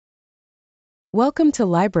Welcome to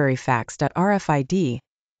libraryfacts.rfid.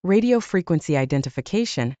 Radio frequency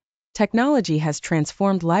identification. Technology has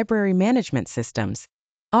transformed library management systems,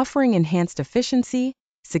 offering enhanced efficiency,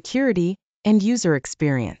 security, and user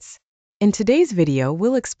experience. In today's video,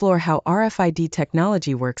 we'll explore how RFID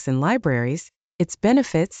technology works in libraries, its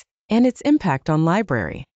benefits, and its impact on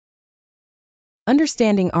library.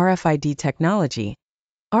 Understanding RFID technology.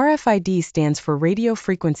 RFID stands for Radio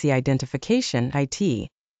Frequency Identification, IT,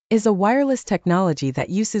 is a wireless technology that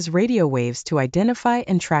uses radio waves to identify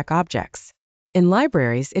and track objects. In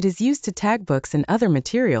libraries, it is used to tag books and other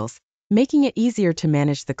materials, making it easier to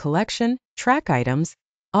manage the collection, track items,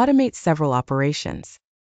 automate several operations.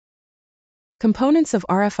 Components of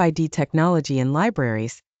RFID technology in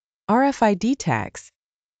libraries. RFID tags.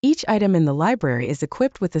 Each item in the library is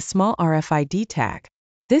equipped with a small RFID tag.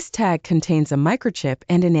 This tag contains a microchip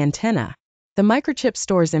and an antenna. The microchip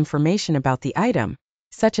stores information about the item,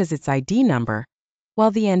 such as its ID number,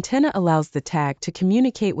 while the antenna allows the tag to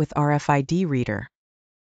communicate with RFID reader.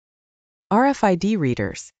 RFID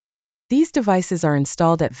readers. These devices are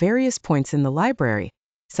installed at various points in the library,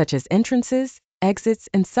 such as entrances, exits,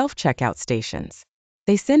 and self-checkout stations.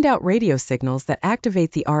 They send out radio signals that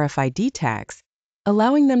activate the RFID tags,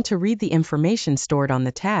 allowing them to read the information stored on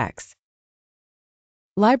the tags.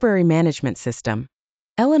 Library Management System.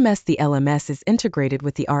 LMS. The LMS is integrated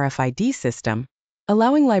with the RFID system,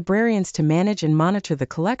 allowing librarians to manage and monitor the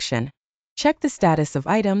collection, check the status of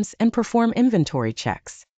items, and perform inventory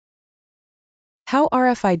checks. How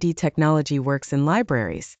RFID technology works in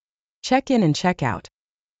libraries. Check-in and check-out.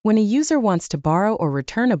 When a user wants to borrow or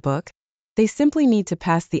return a book, they simply need to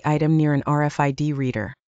pass the item near an RFID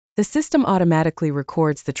reader. The system automatically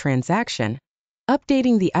records the transaction,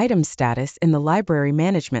 updating the item's status in the library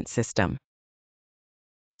management system.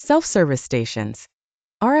 Self-service stations.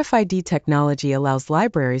 RFID technology allows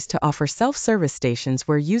libraries to offer self-service stations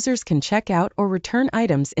where users can check out or return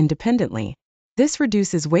items independently. This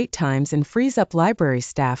reduces wait times and frees up library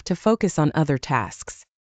staff to focus on other tasks.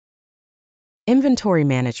 Inventory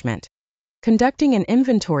management. Conducting an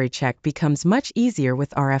inventory check becomes much easier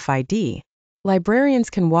with RFID.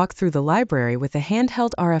 Librarians can walk through the library with a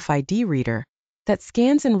handheld RFID reader that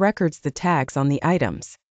scans and records the tags on the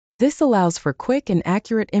items. This allows for quick and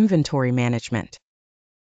accurate inventory management.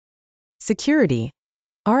 Security.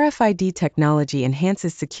 RFID technology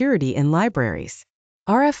enhances security in libraries.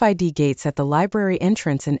 RFID gates at the library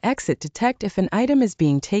entrance and exit detect if an item is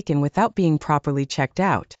being taken without being properly checked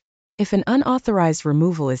out. If an unauthorized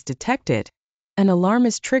removal is detected, an alarm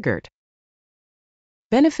is triggered.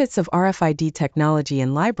 Benefits of RFID technology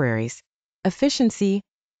in libraries. Efficiency.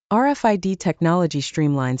 RFID technology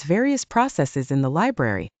streamlines various processes in the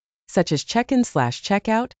library, such as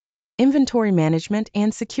check-in/checkout, inventory management,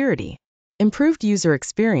 and security. Improved user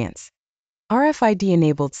experience.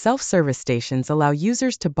 RFID-enabled self-service stations allow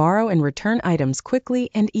users to borrow and return items quickly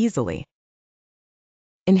and easily.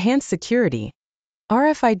 Enhanced security.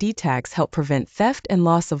 RFID tags help prevent theft and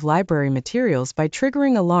loss of library materials by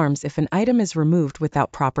triggering alarms if an item is removed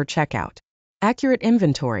without proper checkout. Accurate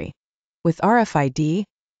inventory. With RFID,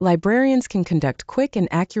 librarians can conduct quick and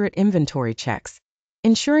accurate inventory checks,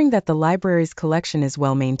 ensuring that the library's collection is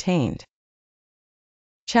well maintained.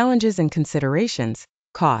 Challenges and considerations.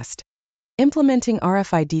 Cost. Implementing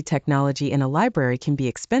RFID technology in a library can be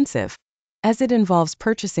expensive, as it involves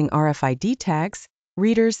purchasing RFID tags,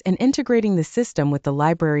 readers, and integrating the system with the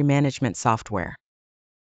library management software.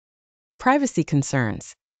 Privacy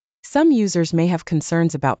concerns. Some users may have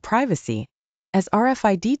concerns about privacy, as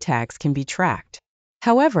RFID tags can be tracked.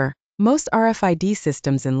 However, most RFID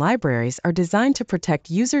systems in libraries are designed to protect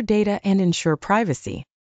user data and ensure privacy.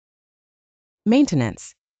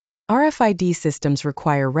 Maintenance. RFID systems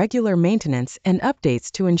require regular maintenance and updates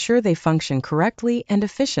to ensure they function correctly and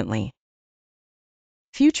efficiently.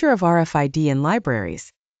 Future of RFID in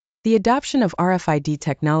libraries. The adoption of RFID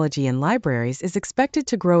technology in libraries is expected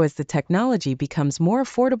to grow as the technology becomes more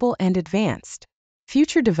affordable and advanced.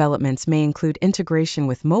 Future developments may include integration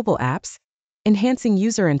with mobile apps, enhancing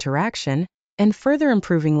user interaction, and further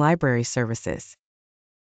improving library services.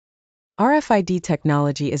 RFID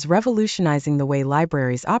technology is revolutionizing the way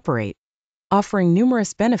libraries operate, offering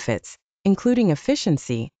numerous benefits, including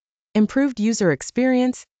efficiency, improved user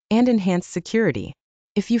experience, and enhanced security.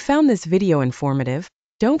 If you found this video informative,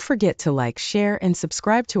 don't forget to like, share, and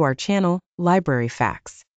subscribe to our channel, Library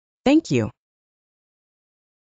Facts. Thank you.